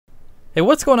Hey,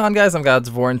 what's going on, guys? I'm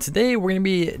XGodz, and today we're going to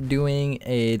be doing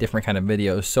a different kind of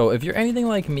video. So if you're anything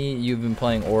like me, you've been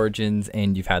playing Origins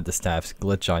and you've had the staffs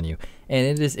glitch on you. And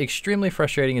it is extremely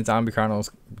frustrating in Zombie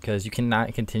Chronicles because you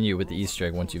cannot continue with the Easter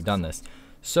egg once you've done this.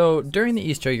 So during the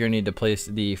Easter egg, you're going to need to place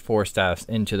the 4 staffs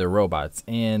into the robots.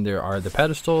 And there are the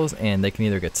pedestals, and they can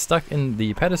either get stuck in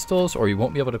the pedestals or you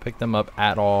won't be able to pick them up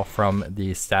at all from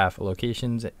the staff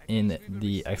locations in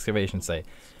the excavation site.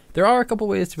 There are a couple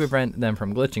ways to prevent them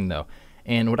from glitching though,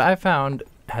 and what I found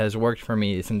has worked for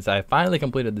me since I finally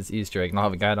completed this Easter egg, and I'll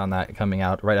have a guide on that coming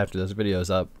out right after this video is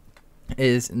up,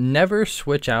 is never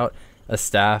switch out a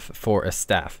staff for a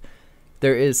staff.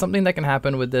 There is something that can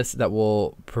happen with this that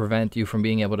will prevent you from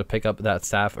being able to pick up that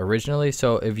staff originally,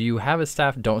 so if you have a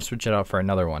staff, don't switch it out for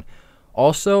another one.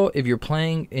 Also, if you're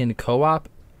playing in co-op,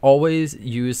 always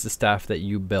use the staff that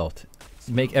you built.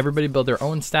 Make everybody build their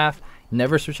own staff.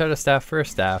 Never switch out a staff for a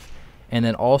staff, and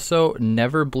then also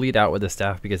never bleed out with a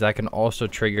staff because that can also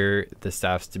trigger the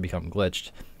staffs to become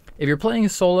glitched. If you're playing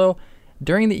solo,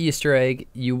 during the Easter egg,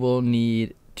 you will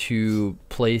need to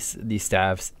place the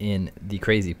staffs in the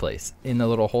crazy place, in the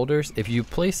little holders. If you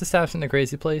place the staffs in the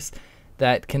crazy place,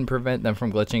 that can prevent them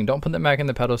from glitching. Don't put them back in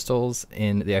the pedestals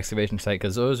in the excavation site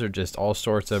because those are just all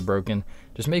sorts of broken.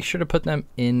 Just make sure to put them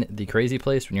in the crazy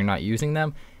place when you're not using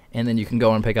them, and then you can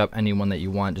go and pick up any one that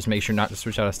you want. Just make sure not to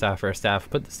switch out a staff for a staff.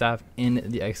 Put the staff in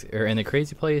the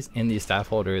crazy place in the staff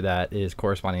holder that is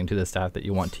corresponding to the staff that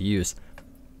you want to use.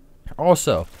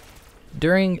 Also,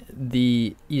 during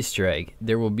the Easter egg,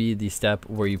 there will be the step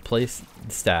where you place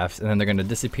the staffs, and then they're going to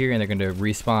disappear and they're going to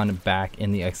respawn back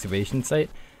in the excavation site.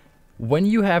 When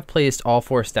you have placed all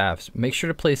 4 staffs, make sure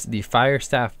to place the fire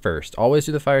staff first. Always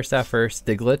do the fire staff first.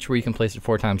 The glitch where you can place it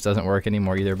 4 times doesn't work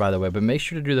anymore either, by the way, but make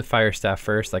sure to do the fire staff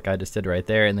first like I just did right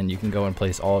there, and then you can go and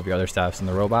place all of your other staffs in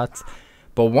the robots.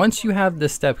 But once you have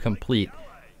this step complete,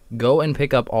 go and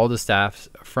pick up all the staffs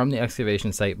from the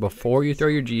excavation site before you throw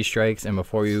your G-strikes and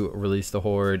before you release the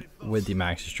horde with the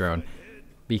Maxis drone,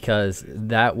 because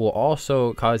that will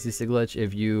also cause these to glitch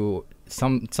if you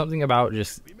something about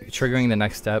just triggering the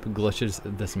next step glitches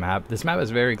this map. This map is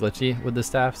very glitchy with the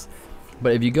staffs,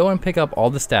 but if you go and pick up all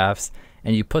the staffs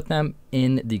and you put them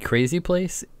in the crazy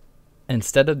place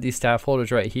instead of these staff holders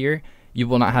right here, you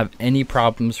will not have any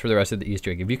problems for the rest of the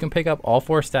Easter egg. If you can pick up all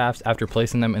 4 staffs after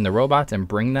placing them in the robots and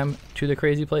bring them to the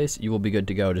crazy place, you will be good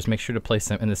to go. Just make sure to place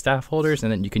them in the staff holders, and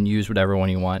then you can use whatever one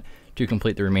you want to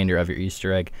complete the remainder of your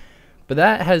Easter egg. But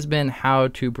that has been how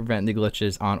to prevent the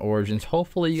glitches on Origins.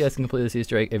 Hopefully you guys can complete this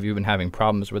Easter egg if you've been having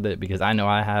problems with it, because I know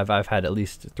I have. I've had at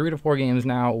least 3 to 4 games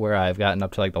now where I've gotten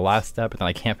up to like the last step and then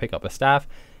I can't pick up a staff,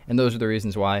 and those are the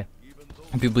reasons why.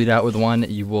 If you bleed out with one,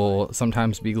 you will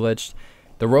sometimes be glitched.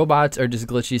 The robots are just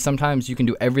glitchy. Sometimes you can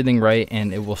do everything right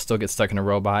and it will still get stuck in a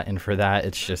robot, and for that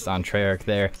it's just on Treyarch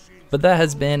there. But that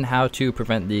has been how to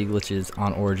prevent the glitches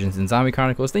on Origins in Zombie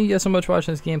Chronicles. Thank you guys so much for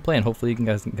watching this gameplay, and hopefully you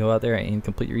guys can go out there and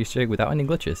complete your Easter egg without any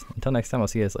glitches. Until next time, I'll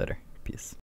see you guys later. Peace.